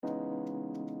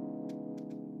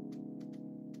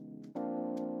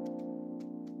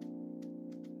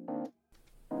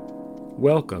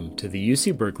Welcome to the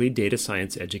UC Berkeley Data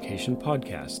Science Education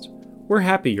Podcast. We're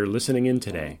happy you're listening in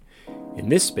today. In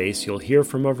this space, you'll hear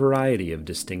from a variety of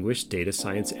distinguished data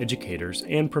science educators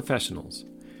and professionals.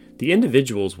 The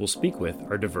individuals we'll speak with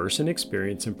are diverse in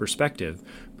experience and perspective,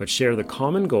 but share the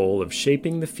common goal of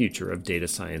shaping the future of data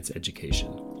science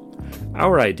education.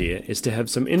 Our idea is to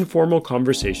have some informal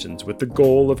conversations with the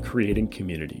goal of creating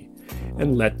community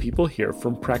and let people hear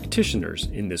from practitioners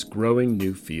in this growing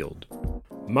new field.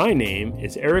 My name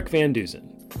is Eric Van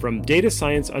Duzen from Data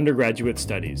Science Undergraduate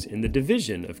Studies in the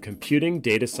Division of Computing,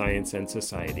 Data Science, and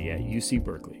Society at UC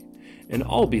Berkeley, and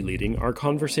I'll be leading our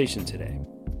conversation today.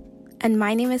 And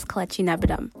my name is Kelechi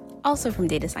Nabadam, also from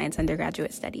Data Science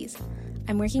Undergraduate Studies.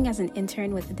 I'm working as an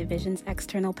intern with the division's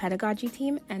external pedagogy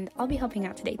team, and I'll be helping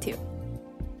out today too.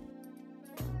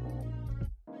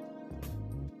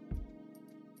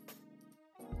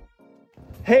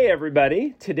 Hey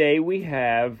everybody, today we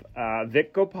have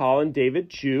Vic Gopal and David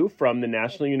Chu from the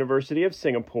National University of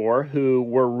Singapore, who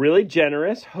were really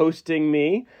generous hosting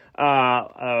me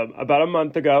about a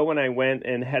month ago when I went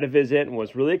and had a visit, and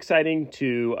was really exciting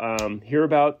to hear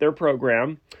about their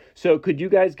program. So could you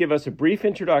guys give us a brief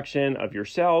introduction of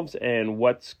yourselves and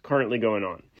what's currently going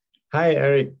on? Hi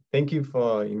Eric, thank you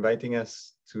for inviting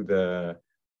us to the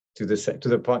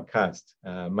podcast.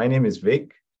 My name is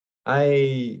Vic.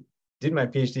 I did my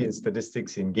PhD in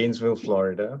statistics in Gainesville,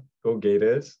 Florida. Go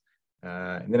Gators.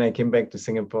 And then I came back to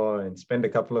Singapore and spent a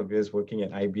couple of years working at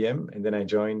IBM, and then I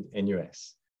joined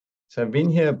NUS. So I've been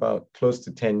here about close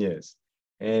to 10 years.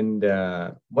 And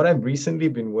what I've recently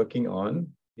been working on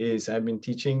is I've been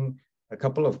teaching a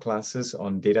couple of classes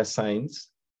on data science.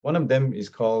 One of them is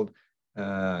called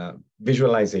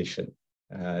visualization.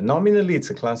 Nominally,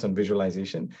 it's a class on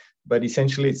visualization, but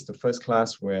essentially it's the first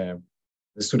class where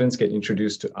the students get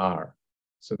introduced to R.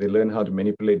 So they learn how to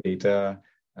manipulate data,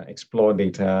 explore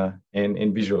data,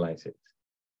 and visualize it.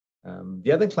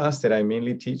 The other class that I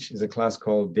mainly teach is a class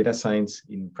called Data Science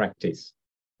in Practice.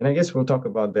 And I guess we'll talk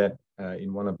about that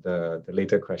in one of the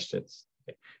later questions.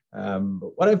 Okay.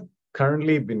 But what I've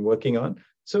currently been working on,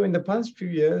 so in the past few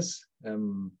years,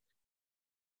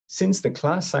 since the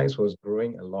class size was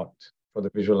growing a lot for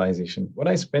the visualization, what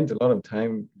I spent a lot of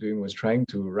time doing was trying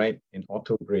to write an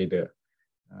autograder.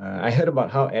 I heard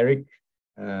about how Eric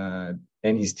and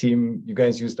his team, you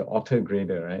guys use the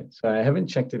autograder, right? So I haven't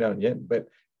checked it out yet, but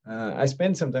I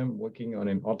spent some time working on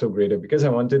an autograder because I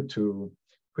wanted to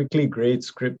quickly grade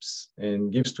scripts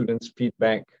and give students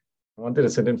feedback. I wanted a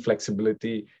certain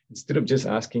flexibility instead of just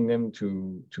asking them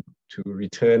to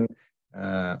return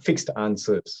fixed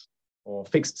answers or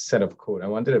fixed set of code. I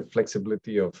wanted a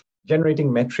flexibility of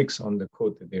generating metrics on the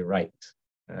code that they write,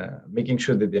 making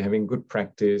sure that they're having good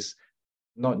practice,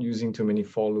 not using too many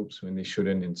for loops when they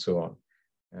shouldn't, and so on.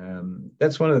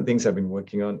 That's one of the things I've been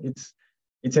working on.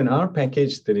 It's an R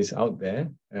package that is out there,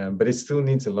 but it still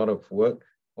needs a lot of work,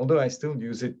 although I still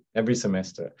use it every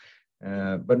semester.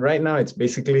 But right now, it's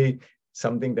basically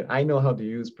something that I know how to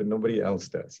use, but nobody else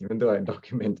does, even though I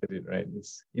documented it, right?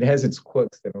 It has its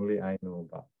quirks that only I know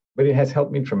about, but it has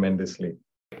helped me tremendously.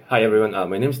 Hi, everyone.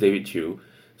 My name is David Chu.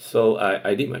 So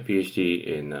I did my PhD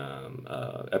in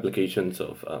applications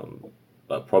of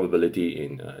probability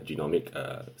in genomic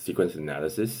sequence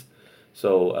analysis.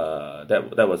 So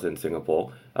that was in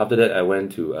Singapore. After that, I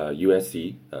went to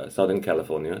USC, Southern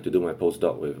California, to do my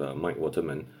postdoc with Mike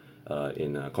Waterman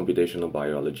in computational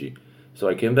biology. So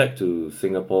I came back to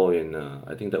Singapore in,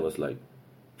 I think that was like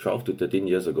 12 to 13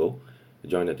 years ago. I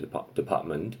joined the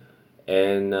department.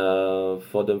 And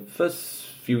for the first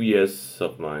few years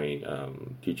of my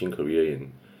teaching career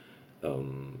in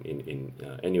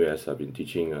NUS, I've been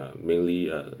teaching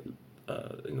mainly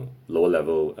lower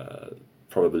level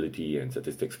probability and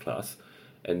statistics class,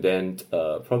 and then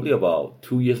probably about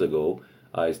 2 years ago,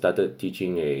 I started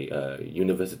teaching a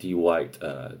university-wide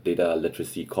data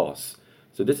literacy course.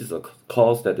 So this is a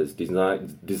course that is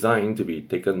designed to be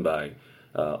taken by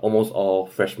almost all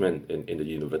freshmen in the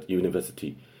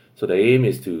university. So the aim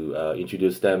is to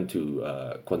introduce them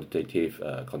to quantitative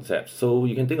concepts. So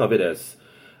you can think of it as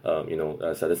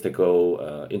a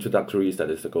statistical introductory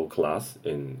statistical class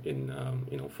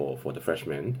for the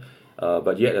freshmen,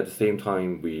 but yet at the same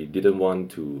time we didn't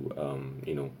want to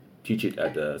teach it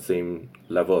at the same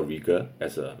level of rigor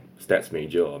as a stats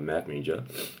major or math major.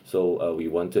 So we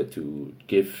wanted to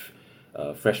give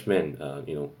freshmen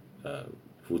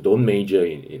who don't major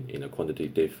in a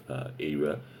quantitative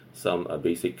area some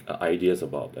basic ideas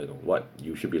about what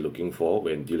you should be looking for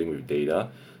when dealing with data.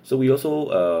 So we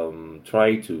also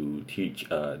try to teach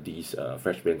these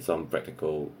freshmen some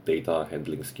practical data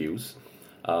handling skills.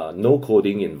 No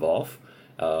coding involved,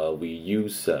 We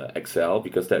use Excel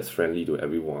because that's friendly to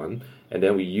everyone. And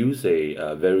then we use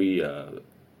a very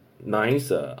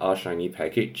nice R-Shiny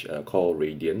package called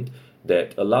Radiant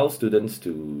that allows students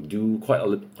to do quite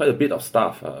a bit of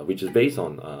stuff, which is based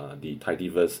on the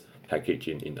Tidyverse package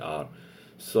in R.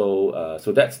 So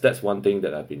that's one thing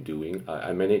that I've been doing.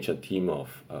 I manage a team of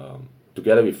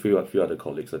together with a few other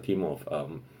colleagues, a team of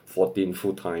 14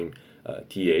 full-time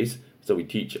TAs. So we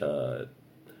teach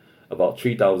about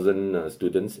 3,000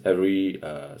 students every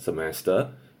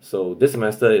semester. So this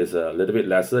semester is a little bit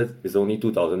lesser. It's only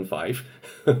 2005,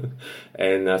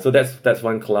 and so that's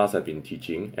one class I've been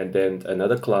teaching. And then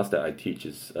another class that I teach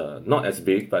is not as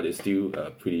big, but it's still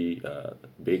pretty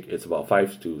big. It's about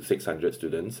 500 to 600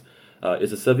 students.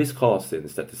 It's a service course in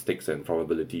statistics and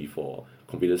probability for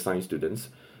computer science students.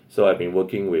 So I've been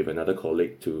working with another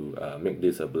colleague to make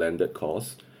this a blended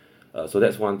course. So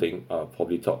that's one thing. I'll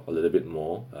probably talk a little bit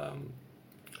more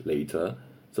later.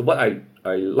 So what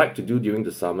I like to do during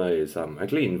the summer is I'm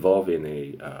actually involved in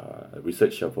a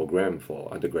research program for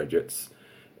undergraduates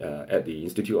at the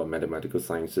Institute of Mathematical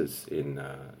Sciences in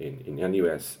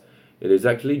NUS. It is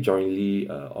actually jointly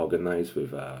organized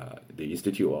with the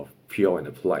Institute of Pure and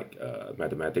Applied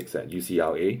Mathematics at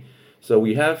UCLA. So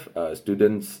we have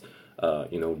students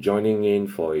joining in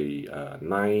for a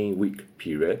 9-week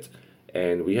period,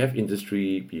 and we have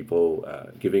industry people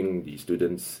giving the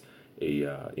students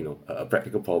a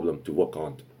practical problem to work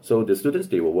on. So the students,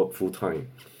 they will work full time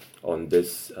on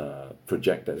this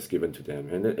project that is given to them,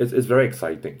 and it's very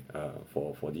exciting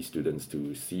for these students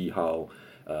to see how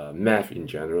math in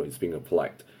general is being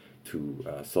applied to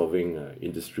solving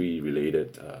industry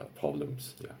related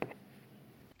problems. Yeah.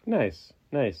 Nice.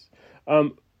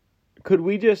 Could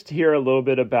we just hear a little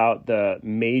bit about the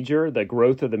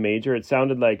growth of the major? It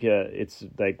sounded like it's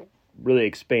like really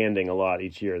expanding a lot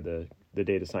each year, the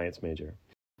data science major.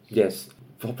 Yes,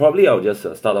 probably I'll just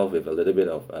start off with a little bit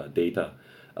of data.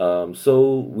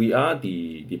 So we are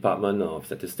the Department of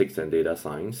Statistics and Data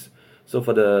Science. So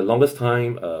for the longest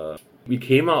time, we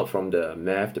came out from the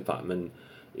math department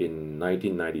in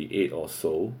 1998 or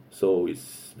so. So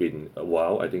it's been a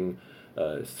while, I think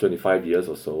 25 years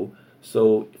or so.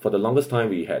 So for the longest time,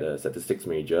 we had a statistics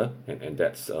major, and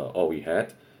that's all we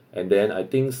had. And then I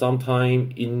think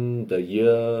sometime in the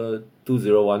year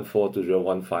 2014,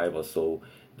 2015 or so,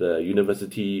 the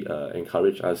university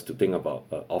encouraged us to think about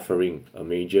offering a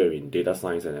major in data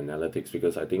science and analytics,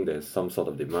 because I think there's some sort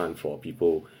of demand for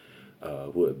people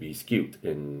who would be skilled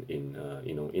in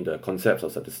the concepts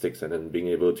of statistics, and then being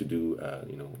able to do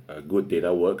good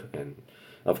data work. And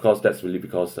of course, that's really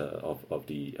because of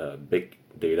the big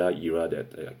data era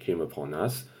that came upon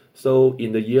us. So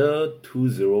in the year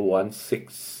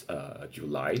 2016,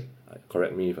 July,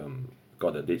 correct me if I'm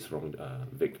got the dates wrong,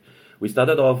 Vic, we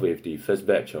started off with the first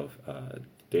batch of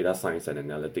data science and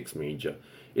analytics major.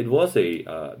 It was a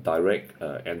direct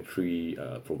entry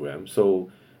program,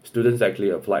 so students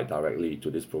actually applied directly to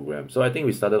this program. So I think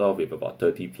we started off with about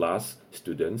 30 plus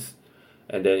students,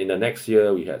 and then in the next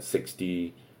year we had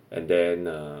 60, and then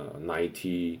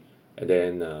 90, and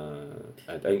then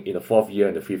I think in the fourth year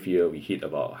and the fifth year we hit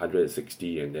about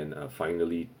 160, and then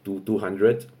finally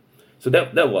 200. So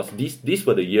that was these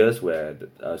were the years where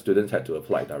the, students had to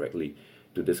apply directly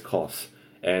to this course,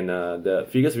 and the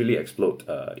figures really explode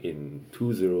in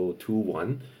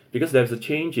 2021, because there's a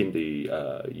change in the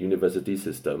university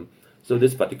system. So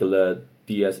this particular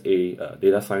DSA,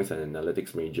 Data Science and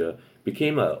Analytics major,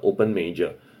 became an open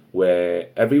major, where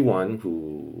everyone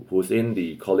who's in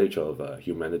the College of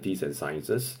Humanities and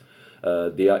Sciences,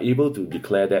 they are able to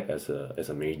declare that as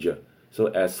a major. So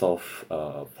as of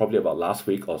probably about last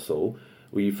week or so,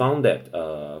 we found that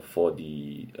for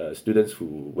the students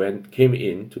who came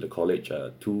in to the college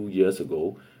 2 years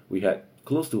ago, we had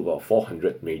close to about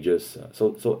 400 majors.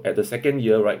 So at the second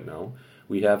year right now,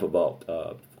 we have about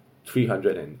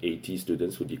 380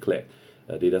 students who declared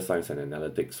data science and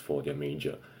analytics for their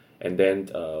major. And then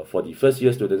for the first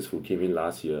year students who came in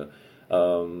last year,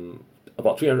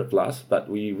 about 300 plus, but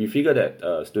we figure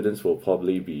that students will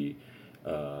probably be,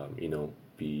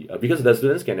 because the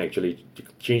students can actually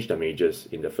change their majors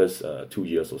in the first 2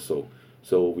 years or so.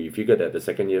 So we figure that the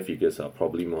second year figures are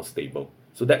probably more stable.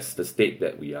 So that's the state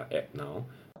that we are at now.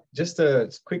 Just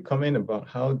a quick comment about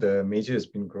how the major has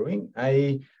been growing.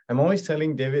 I'm always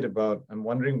telling David I'm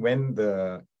wondering when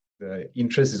the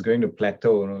interest is going to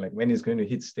plateau, like when it's going to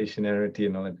hit stationarity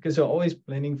and all that, because you're always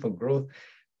planning for growth,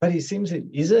 but it seems it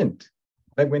isn't.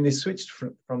 Like when they switched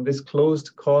from this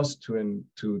closed course to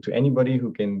anybody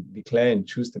who can declare and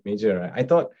choose the major, I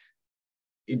thought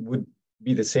it would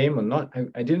be the same or not.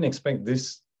 I didn't expect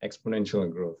this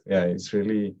exponential growth. Yeah, it's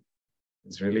really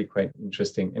It's really quite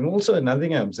interesting. And also another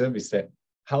thing I observe is that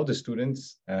how the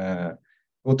students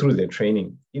go through their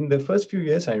training. In the first few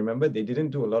years, I remember they didn't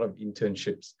do a lot of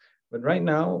internships. But right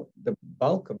now, the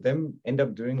bulk of them end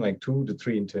up doing like 2 to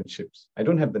 3 internships. I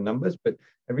don't have the numbers, but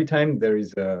every time there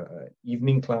is a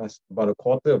evening class, about a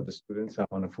quarter of the students are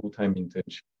on a full-time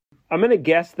internship. I'm going to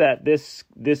guess that this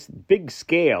big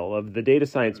scale of the data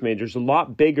science major is a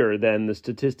lot bigger than the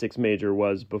statistics major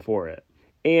was before it.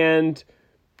 And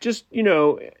just,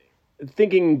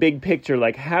 thinking big picture,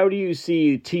 like how do you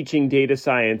see teaching data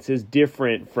science is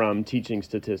different from teaching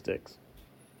statistics?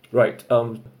 Right.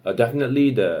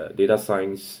 Definitely the data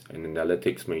science and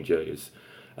analytics major is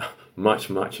much,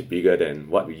 much bigger than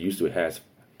what we used to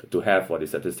have for the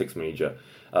statistics major.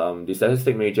 The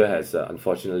statistics major has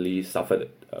unfortunately suffered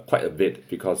quite a bit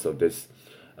because of this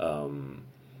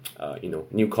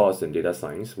new course in data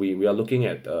science. We are looking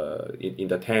at in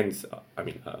the tens,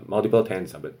 multiple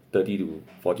tens, but 30 to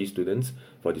 40 students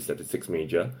for the statistics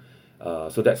major.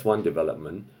 So that's one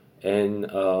development. And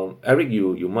Eric,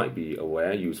 you might be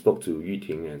aware, you spoke to Yu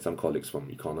Ting and some colleagues from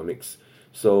economics.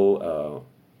 So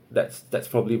that's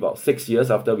probably about 6 years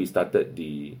after we started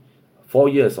 4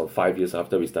 years or 5 years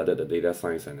after we started the data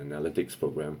science and analytics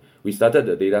program. We started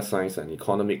the data science and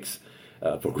economics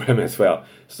program as well.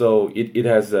 So it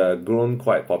has grown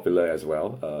quite popular as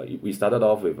well. We started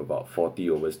off with about 40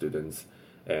 over students.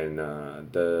 And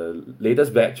the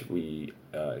latest batch we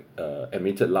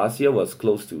admitted last year was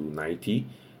close to 90.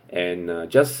 And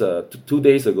just 2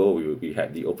 days ago, we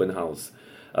had the open house.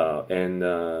 And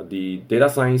the data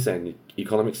science and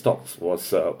economics talks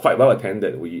was quite well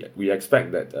attended. We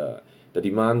expect that the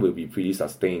demand will be pretty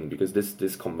sustained because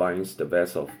this combines the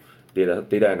best of data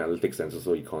analytics and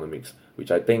also economics,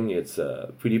 which I think it's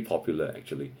pretty popular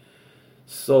actually.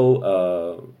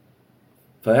 So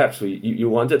perhaps you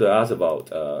wanted to ask about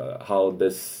how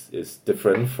this is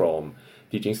different from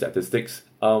teaching statistics.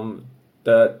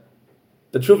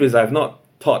 The truth is I've not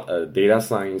taught a data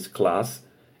science class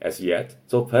as yet,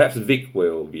 so perhaps Vic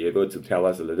will be able to tell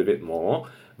us a little bit more.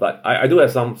 But I do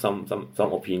have some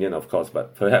opinion, of course,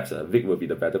 but perhaps Vic will be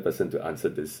the better person to answer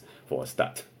this for a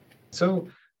start. So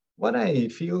what I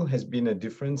feel has been a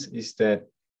difference is that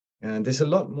there's a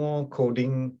lot more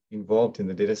coding involved in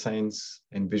the data science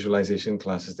and visualization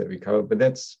classes that we cover, but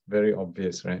that's very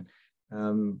obvious, right?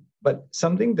 But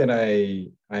something that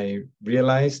I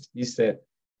realized is that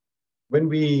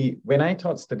when I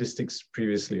taught statistics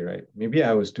previously, right, maybe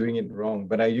I was doing it wrong,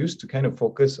 but I used to kind of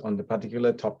focus on the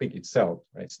particular topic itself,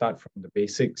 right? Start from the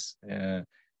basics, the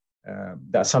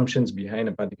assumptions behind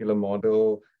a particular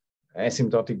model,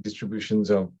 asymptotic distributions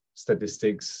of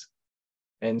statistics,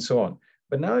 and so on.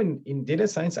 But now in data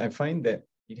science, I find that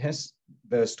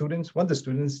what the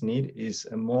students need is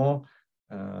an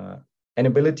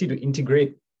ability to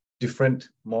integrate different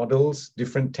models,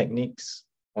 different techniques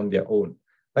on their own.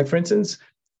 Like for instance,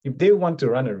 if they want to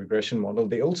run a regression model,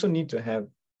 they also need to have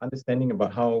understanding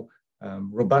about how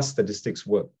robust statistics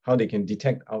work, how they can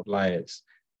detect outliers,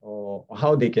 or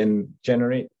how they can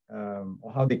generate,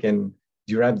 or how they can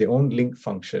derive their own link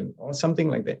function, or something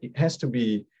like that. It has to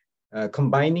be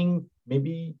combining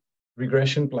maybe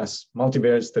regression plus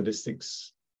multivariate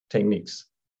statistics techniques,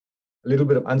 a little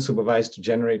bit of unsupervised to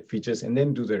generate features, and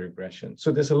then do the regression.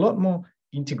 So there's a lot more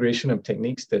integration of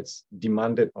techniques that's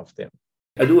demanded of them.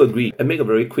 I do agree. I make a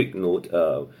very quick note.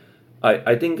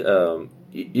 I think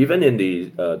even in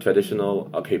the traditional,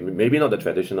 okay, maybe not the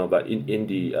traditional, but in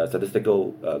the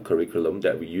statistical curriculum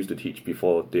that we used to teach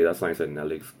before data science and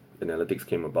analytics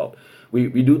came about,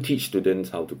 we do teach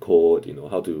students how to code,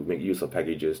 how to make use of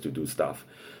packages to do stuff.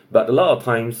 But a lot of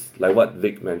times, like what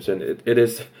Vic mentioned, it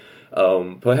is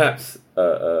perhaps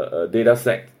a data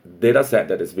set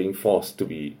that is being forced to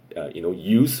be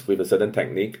used with a certain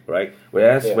technique, right?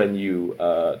 Whereas when you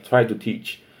try to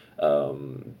teach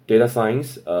data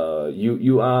science,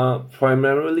 you are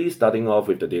primarily starting off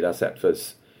with the data set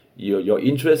first. Your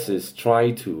interest is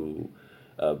try to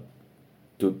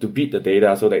beat the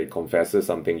data so that it confesses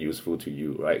something useful to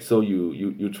you, right? So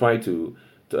you try to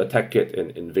attack it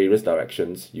in various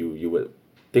directions. You would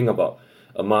think about,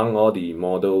 among all the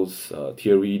models,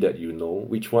 theory that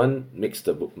which one makes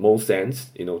the most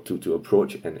sense, to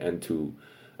approach and to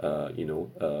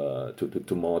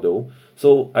model.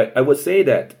 So I would say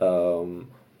that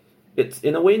it's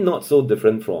in a way not so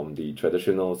different from the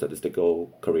traditional statistical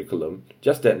curriculum.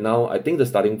 Just that now I think the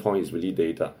starting point is really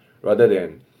data, rather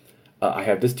than I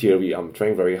have this theory, I'm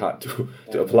trying very hard to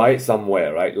apply it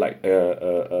somewhere, right? Like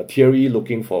a theory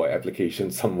looking for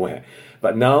application somewhere.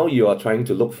 But now you are trying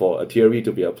to look for a theory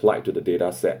to be applied to the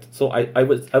data set. So I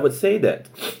would say that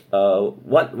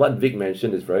what Vic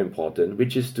mentioned is very important,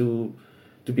 which is to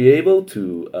to be able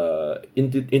to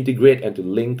integrate and to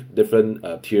link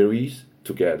different theories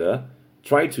together,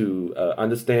 try to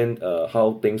understand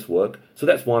how things work. So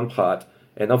that's one part.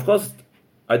 And of course,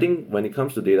 I think when it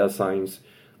comes to data science,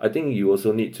 I think you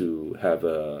also need to have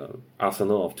a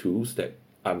arsenal of tools. That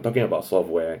I'm talking about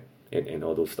software and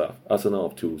all those stuff, arsenal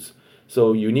of tools.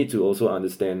 So you need to also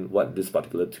understand what this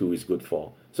particular tool is good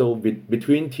for. So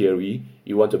between theory,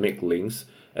 you want to make links,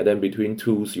 and then between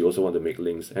tools, you also want to make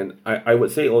links. And I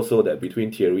would say also that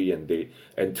between theory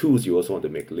and tools, you also want to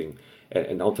make link.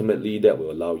 And ultimately, that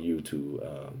will allow you to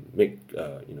make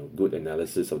good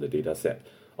analysis of the data set.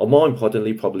 Or more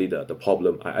importantly, probably the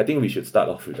problem. I think we should start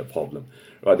off with the problem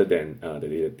rather than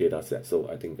the data set. So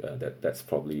I think that's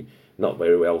probably not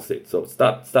very well said. So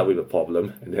start with the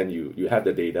problem, and then you have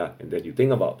the data, and then you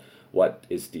think about what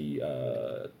is the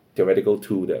theoretical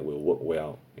tool that will work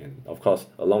well. And of course,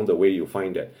 along the way, you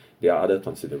find that there are other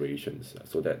considerations.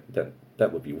 So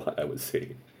that would be what I would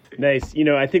say. Nice.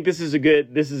 I think this is a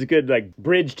good like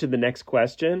bridge to the next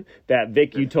question. That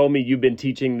Vic, you told me you've been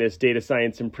teaching this data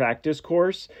science in practice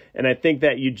course, and I think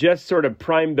that you just sort of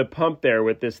primed the pump there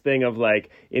with this thing of like,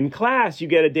 in class you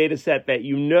get a data set that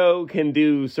can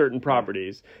do certain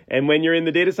properties, and when you're in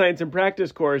the data science in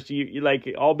practice course, you like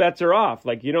all bets are off.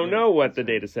 Like you don't know what the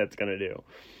data set's going to do.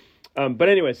 But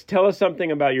anyways, tell us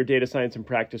something about your data science in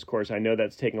practice course. I know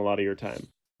that's taking a lot of your time.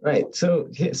 Right. So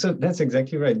that's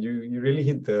exactly right. You really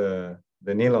hit the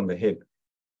nail on the head.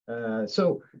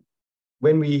 So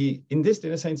when in this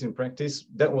data science in practice,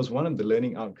 that was one of the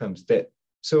learning outcomes.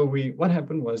 What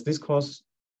happened was, this course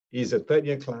is a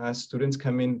third-year class. Students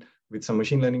come in with some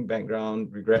machine learning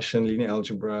background, regression, linear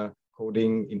algebra,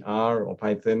 coding in R or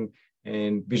Python,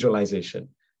 and visualization.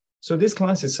 So this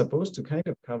class is supposed to kind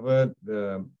of cover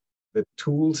the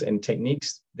tools and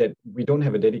techniques that we don't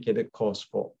have a dedicated course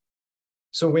for.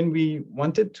 So when we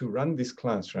wanted to run this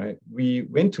class, right, we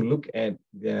went to look at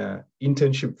their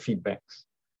internship feedbacks.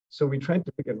 So we tried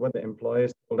to look at what the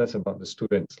employers told us about the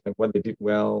students, like what they did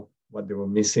well, what they were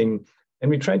missing.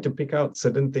 And we tried to pick out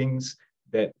certain things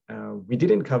that we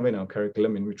didn't cover in our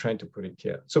curriculum, and we tried to put it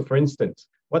here. So for instance,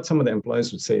 what some of the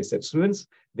employers would say is that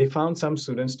they found some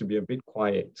students to be a bit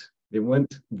quiet. They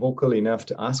weren't vocal enough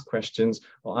to ask questions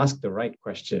or ask the right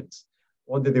questions,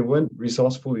 or that they weren't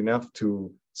resourceful enough to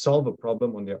solve a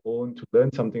problem on their own, to learn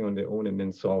something on their own and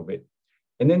then solve it.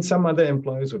 And then some other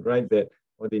employers would write that,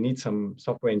 or they need some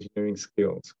software engineering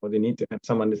skills, or they need to have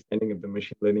some understanding of the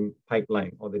machine learning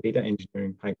pipeline or the data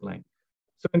engineering pipeline.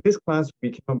 So in this class, we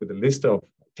came up with a list of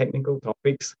technical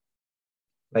topics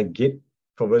like Git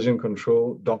for version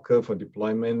control, Docker for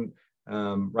deployment,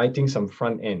 writing some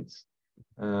front ends.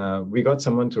 We got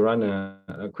someone to run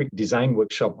a quick design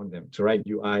workshop on them, to write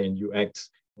UI and UX.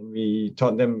 And we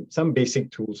taught them some basic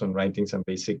tools on writing some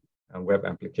basic web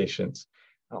applications.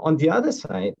 On the other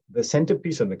side, the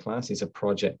centerpiece of the class is a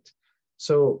project.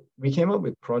 So we came up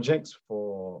with projects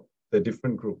for the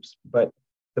different groups, but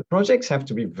the projects have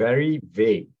to be very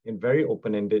vague and very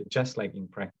open-ended, just like in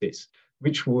practice,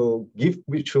 which will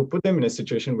put them in a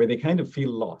situation where they kind of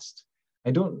feel lost.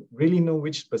 I don't really know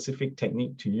which specific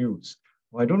technique to use,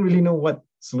 or I don't really know what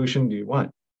solution do you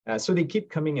want. So they keep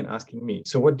coming and asking me,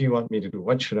 so what do you want me to do?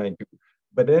 What should I do?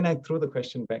 But then I throw the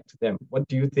question back to them. What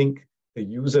do you think the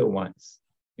user wants?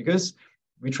 Because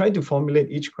we try to formulate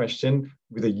each question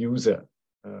with a user.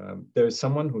 There's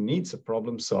someone who needs a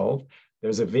problem solved.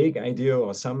 There's a vague idea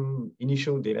or some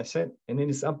initial data set, and then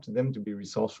it's up to them to be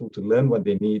resourceful, to learn what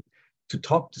they need, to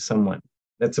talk to someone.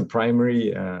 That's a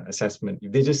primary assessment.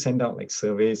 If they just send out like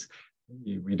surveys,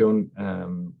 we don't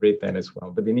rate that as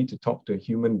well, but they need to talk to a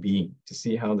human being to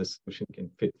see how the solution can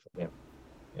fit for them.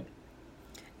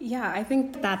 Yeah, I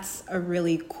think that's a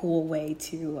really cool way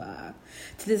to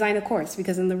design a course,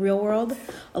 because in the real world,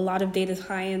 a lot of data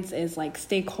science is like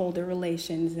stakeholder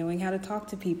relations, knowing how to talk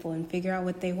to people and figure out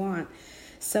what they want.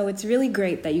 So it's really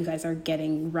great that you guys are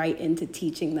getting right into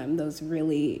teaching them those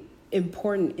really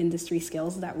important industry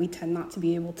skills that we tend not to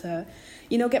be able to,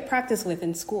 get practice with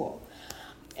in school.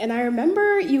 And I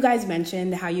remember you guys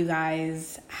mentioned how you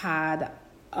guys had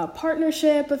a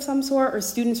partnership of some sort, or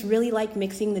students really like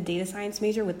mixing the data science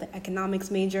major with the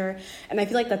economics major. And I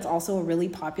feel like that's also a really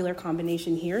popular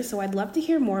combination here. So I'd love to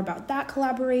hear more about that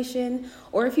collaboration,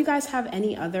 or if you guys have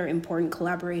any other important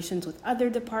collaborations with other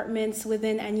departments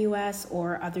within NUS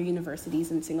or other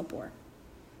universities in Singapore.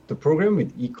 The program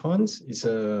with Econs is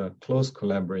a close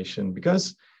collaboration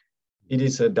because it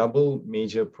is a double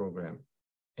major program.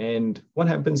 And what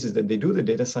happens is that they do the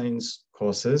data science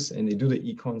courses and they do the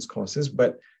econs courses,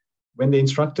 but when the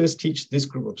instructors teach this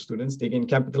group of students, they can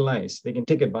capitalize, they can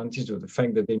take advantage of the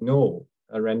fact that they know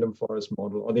a random forest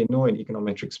model or they know an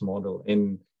econometrics model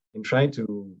and try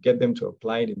to get them to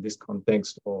apply it in this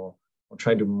context or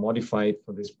try to modify it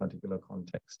for this particular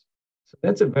context. So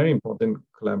that's a very important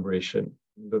collaboration,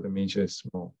 though the major is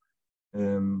small.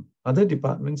 Other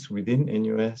departments within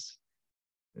NUS,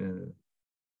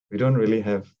 we don't really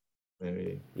have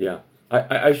very... Yeah,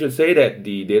 I should say that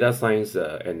the data science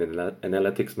and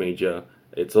analytics major,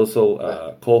 it's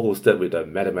also co-hosted with the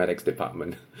mathematics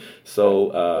department.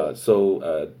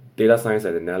 So data science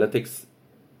and analytics,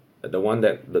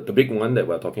 the big one that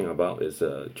we're talking about is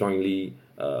jointly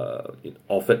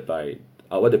offered by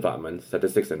our department,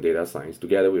 statistics and data science,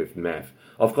 together with math.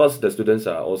 Of course, the students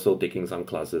are also taking some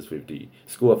classes with the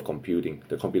School of Computing,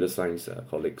 the computer science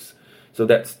colleagues. So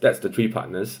that's the three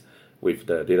partners with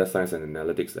the data science and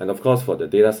analytics. And of course, for the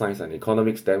data science and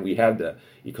economics, then we have the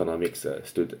economics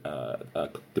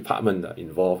department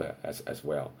involved as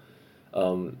well.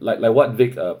 Like what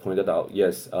Vic pointed out,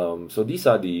 yes. So these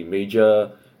are the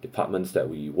major departments that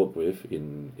we work with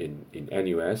in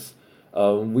NUS.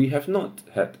 We have not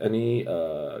had any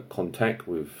contact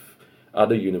with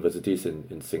other universities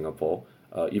in Singapore,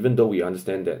 even though we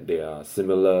understand that there are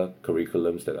similar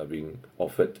curriculums that are being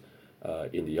offered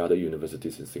in the other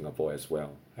universities in Singapore as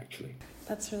well, actually.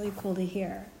 That's really cool to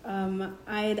hear.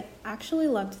 I'd actually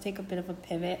love to take a bit of a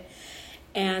pivot,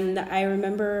 and I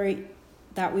remember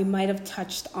that we might have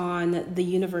touched on the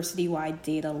university-wide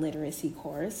data literacy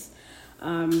course.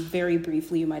 Very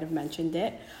briefly, you might have mentioned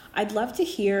it. I'd love to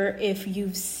hear if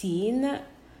you've seen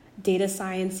data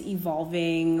science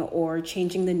evolving or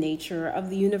changing the nature of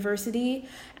the university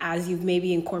as you've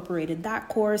maybe incorporated that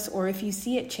course, or if you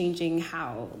see it changing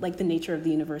the nature of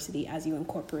the university as you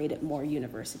incorporate it more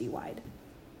university-wide.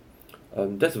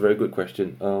 That's a very good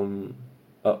question.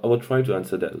 I will try to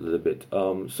answer that a little bit.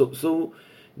 So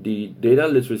the data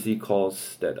literacy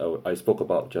course that I spoke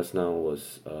about just now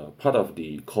was part of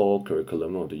the core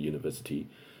curriculum of the university.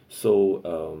 So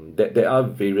there are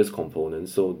various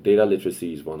components. So data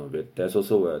literacy is one of it. There's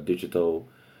also a digital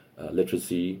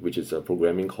literacy, which is a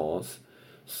programming course.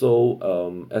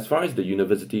 So as far as the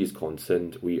university is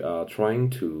concerned, we are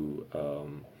trying to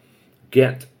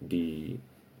get the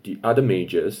other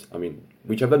majors,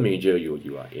 whichever major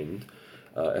you are in,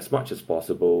 as much as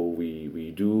possible,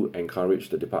 we do encourage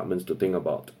the departments to think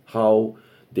about how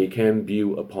they can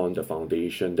build upon the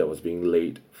foundation that was being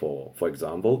laid for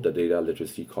example, the data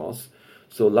literacy course.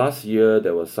 So last year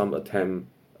there was some attempt,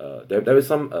 there was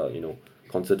some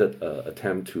concerted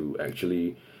attempt to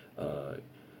actually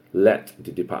let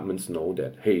the departments know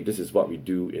that, hey, this is what we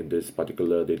do in this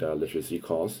particular data literacy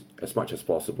course. As much as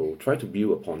possible, try to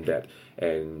build upon that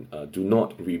and do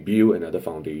not rebuild another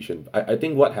foundation. I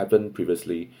think what happened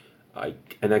previously, I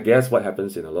guess what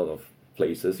happens in a lot of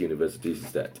places, universities,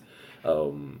 is that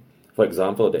for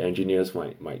example, the engineers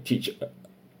might teach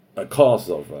a course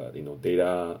of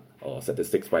data or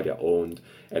statistics by their own,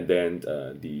 and then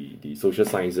the social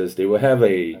sciences, they will have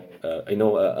a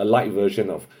light version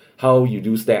of how you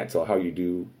do stats or how you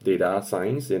do data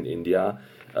science in their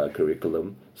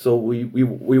curriculum. So we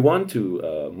want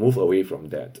to move away from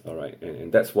that, all right,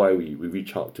 and that's why we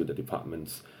reach out to the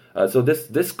departments. So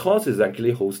this course is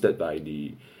actually hosted by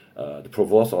the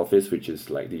provost office, which is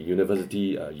like the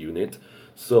university unit.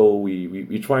 So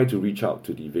we try to reach out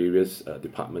to the various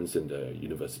departments in the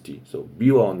university. So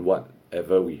build on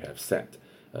whatever we have set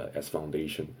as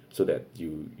foundation, so that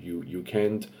you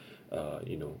can't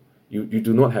you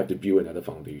do not have to build another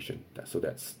foundation. So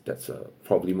that's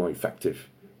probably more effective.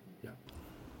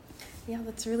 Yeah,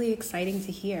 that's really exciting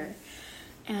to hear.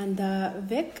 And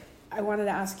Vic, I wanted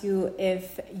to ask you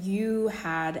if you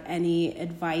had any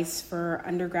advice for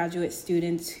undergraduate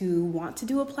students who want to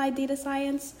do applied data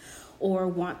science or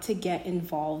want to get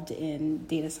involved in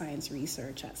data science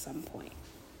research at some point.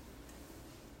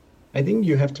 I think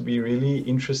you have to be really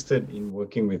interested in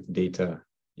working with data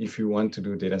if you want to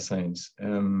do data science.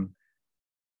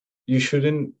 You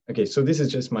shouldn't, okay, so this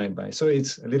is just my advice. So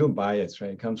it's a little biased,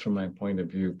 right? It comes from my point of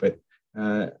view, but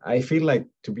I feel like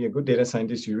to be a good data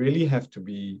scientist, you really have to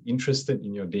be interested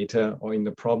in your data or in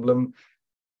the problem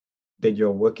that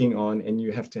you're working on, and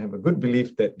you have to have a good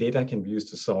belief that data can be used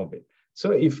to solve it.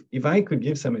 So if I could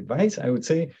give some advice, I would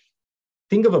say,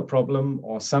 think of a problem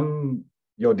or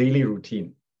your daily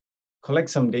routine, collect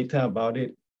some data about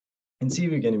it, and see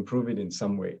if you can improve it in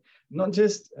some way. Not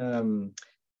just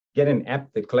get an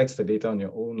app that collects the data on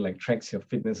your own, like tracks your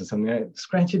fitness or something. Right?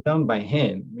 Scratch it down by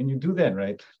hand. When you do that,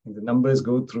 right, the numbers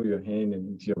go through your hand and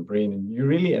into your brain, and you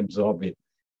really absorb it.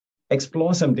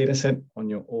 Explore some data set on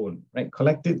your own, right?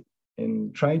 Collect it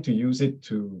and try to use it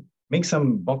to make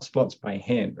some box plots by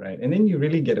hand, right? And then you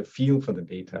really get a feel for the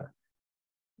data.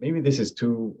 maybe this is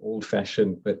too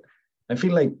old-fashioned, but I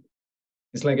feel like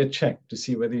it's like a check to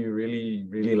see whether you really,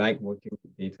 really like working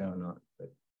with data or not.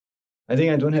 But I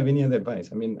think I don't have any other advice.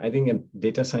 I mean, I think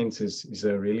data science is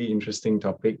a really interesting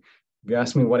topic. If you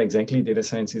ask me what exactly data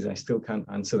science is, I still can't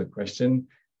answer the question.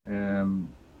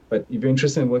 But if you're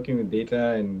interested in working with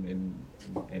data and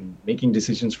making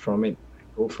decisions from it,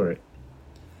 go for it.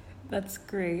 That's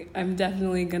great. I'm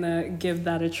definitely going to give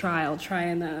that a try. I'll try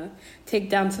and take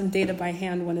down some data by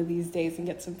hand one of these days and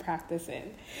get some practice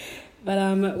in.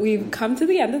 But we've come to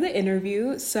the end of the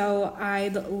interview, so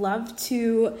I'd love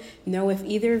to know if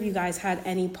either of you guys had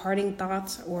any parting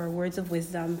thoughts or words of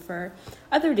wisdom for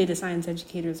other data science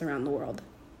educators around the world.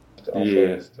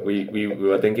 Yes, we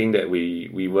were thinking that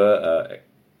we were,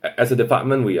 as a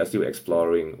department, we are still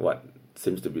exploring what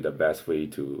seems to be the best way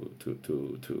to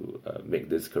make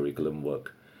this curriculum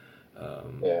work.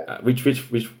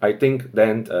 Which I think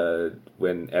then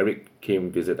when Eric came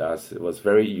visit us, it was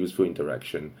very useful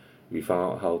interaction. We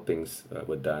found how things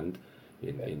were done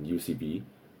in UCB.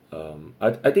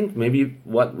 I think maybe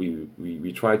what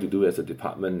we try to do as a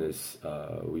department is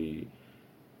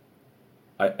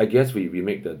I guess we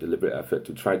make the deliberate effort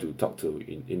to try to talk to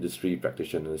industry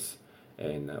practitioners,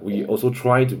 and we also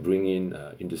try to bring in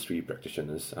industry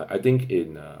practitioners. I think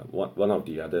in one of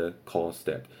the other course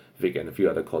that Vic and a few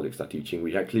other colleagues are teaching,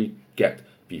 we actually get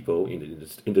people in the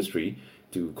industry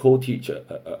to co-teach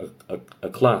a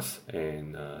class,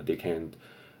 and they can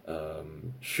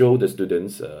show the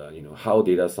students how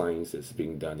data science is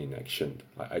being done in action.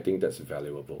 I think that's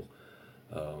valuable.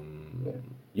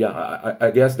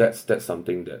 I guess that's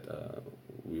something that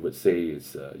we would say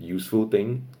is a useful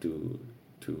thing to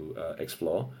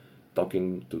explore,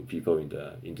 talking to people in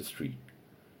the industry.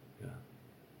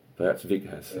 Perhaps Vic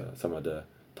has some other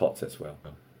thoughts as well.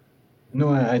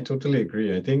 No, I totally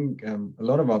agree. I think a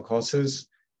lot of our courses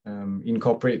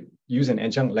use an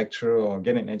adjunct lecturer or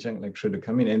get an adjunct lecturer to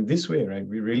come in. And this way, right,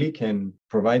 we really can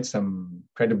provide some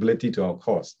credibility to our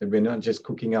course, that we're not just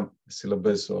cooking up a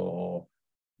syllabus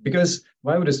because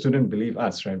why would a student believe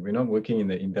us, right? We're not working in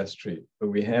the industry, but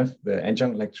we have the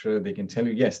adjunct lecturer. They can tell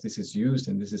you, yes, this is used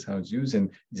and this is how it's used. And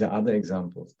these are other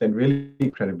examples. Then really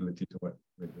credibility to what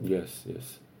we're doing. Yes.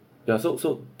 Yeah,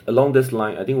 so along this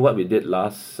line, I think what we did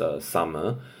last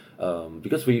summer,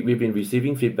 because we've been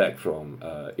receiving feedback from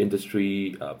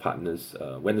industry partners.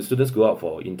 When the students go out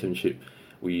for internship,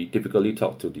 we typically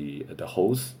talk to the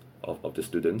hosts of the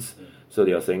students. So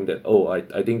they are saying that,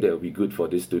 I think that would be good for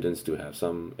these students to have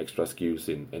some extra skills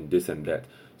in this and that.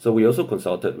 So we also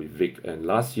consulted with Vic, and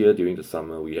last year during the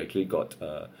summer, we actually got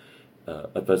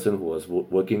a person who was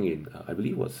working in, I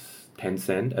believe it was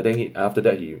Tencent. I think after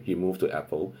that he moved to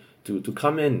Apple to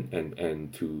come in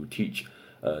and to teach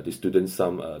the students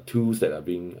some tools that are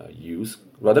being used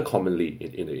rather commonly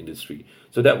in the industry.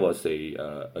 So that was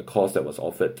a course that was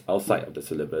offered outside of the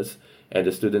syllabus, and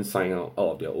the students signed out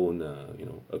of their own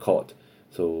accord.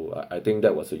 So I think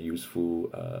that was a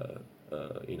useful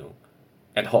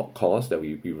ad hoc course that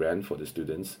we ran for the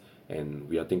students, and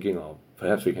we are thinking of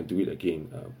perhaps we can do it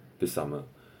again this summer.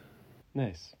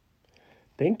 Nice.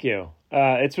 Thank you.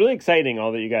 It's really exciting,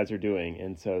 all that you guys are doing.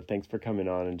 And so thanks for coming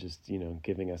on and just,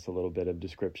 giving us a little bit of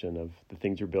description of the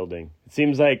things you're building. It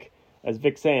seems like, as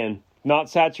Vic's saying, not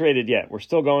saturated yet. We're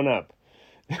still going up.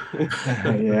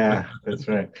 Yeah, that's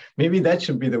right. Maybe that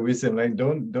should be the wisdom. Like,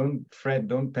 don't fret,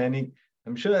 don't panic.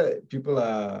 I'm sure people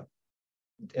are,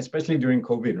 especially during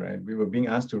COVID, right? We were being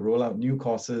asked to roll out new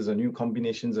courses or new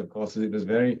combinations of courses. It was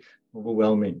very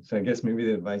overwhelming. So I guess maybe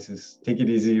the advice is take it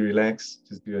easy, relax,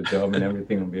 just do your job and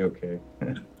everything will be okay.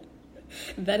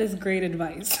 That is great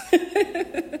advice.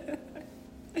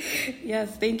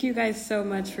 Yes, thank you guys so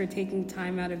much for taking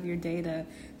time out of your day to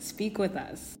speak with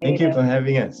us. Thank you for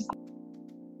having us.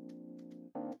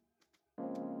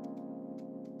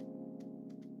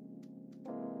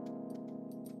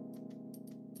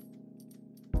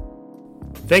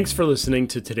 Thanks for listening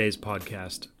to today's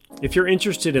podcast. If you're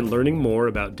interested in learning more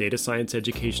about data science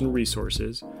education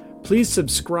resources, please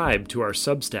subscribe to our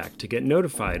Substack to get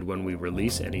notified when we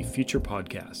release any future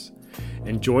podcasts.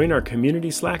 And join our community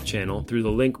Slack channel through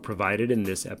the link provided in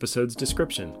this episode's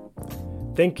description.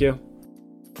 Thank you.